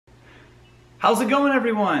How's it going,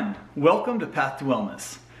 everyone? Welcome to Path to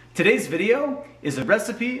Wellness. Today's video is a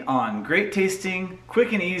recipe on great tasting,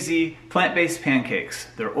 quick and easy plant-based pancakes.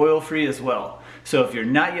 They're oil-free as well. So if you're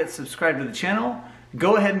not yet subscribed to the channel,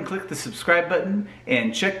 go ahead and click the subscribe button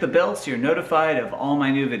and check the bell so you're notified of all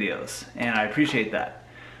my new videos. And I appreciate that.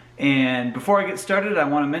 And before I get started, I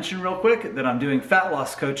want to mention real quick that I'm doing fat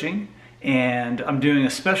loss coaching, and I'm doing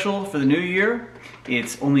a special for the new year.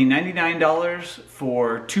 It's only $99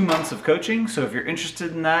 for 2 months of coaching. So if you're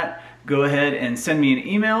interested in that, go ahead and send me an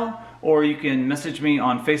email, or you can message me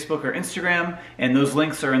on Facebook or Instagram, and those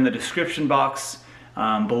links are in the description box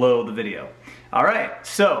below the video. All right,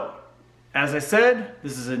 so as I said,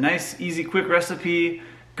 this is a nice, easy, quick recipe,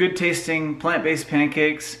 good tasting plant-based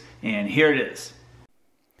pancakes, and here it is.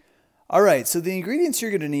 All right, so the ingredients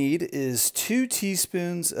you're going to need is 2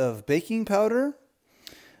 teaspoons of baking powder,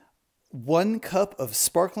 1 cup of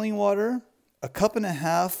sparkling water, 1.5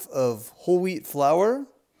 cups of whole wheat flour,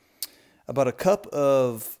 about 1 cup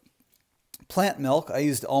of plant milk, I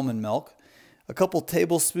used almond milk, a couple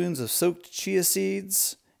tablespoons of soaked chia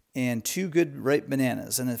seeds, and 2 good ripe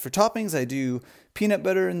bananas. And then for toppings, I do peanut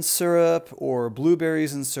butter and syrup or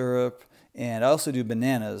blueberries and syrup. And I also do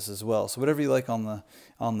bananas as well. So whatever you like on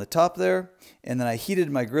the top there. And then I heated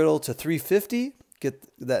my griddle to 350, get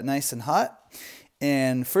that nice and hot.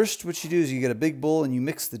 And first what you do is you get a big bowl and you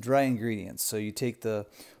mix the dry ingredients. So you take the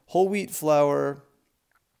whole wheat flour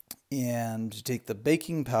and you take the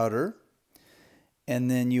baking powder, and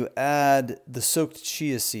then you add the soaked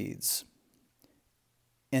chia seeds.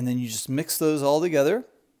 And then you just mix those all together.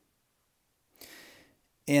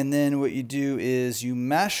 And then what you do is you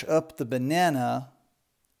mash up the banana.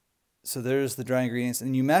 So there's the dry ingredients.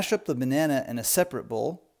 And you mash up the banana in a separate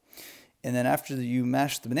bowl. And then after you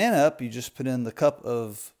mash the banana up, you just put in the cup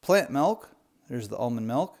of plant milk. There's the almond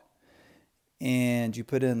milk. And you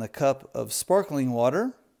put in the cup of sparkling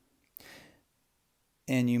water.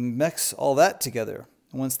 And you mix all that together.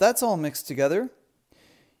 And once that's all mixed together,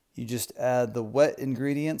 you just add the wet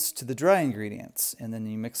ingredients to the dry ingredients, and then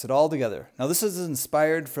you mix it all together. Now this is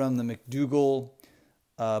inspired from the McDougall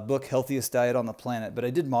book, Healthiest Diet on the Planet, but I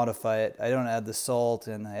did modify it. I don't add the salt,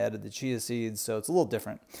 and I added the chia seeds, so it's a little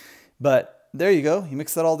different. But there you go. You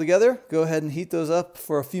mix that all together. Go ahead and heat those up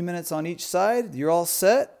for a few minutes on each side. You're all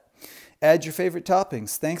set. Add your favorite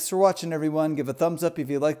toppings. Thanks for watching, everyone. Give a thumbs up if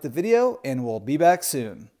you liked the video, and we'll be back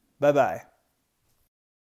soon. Bye-bye.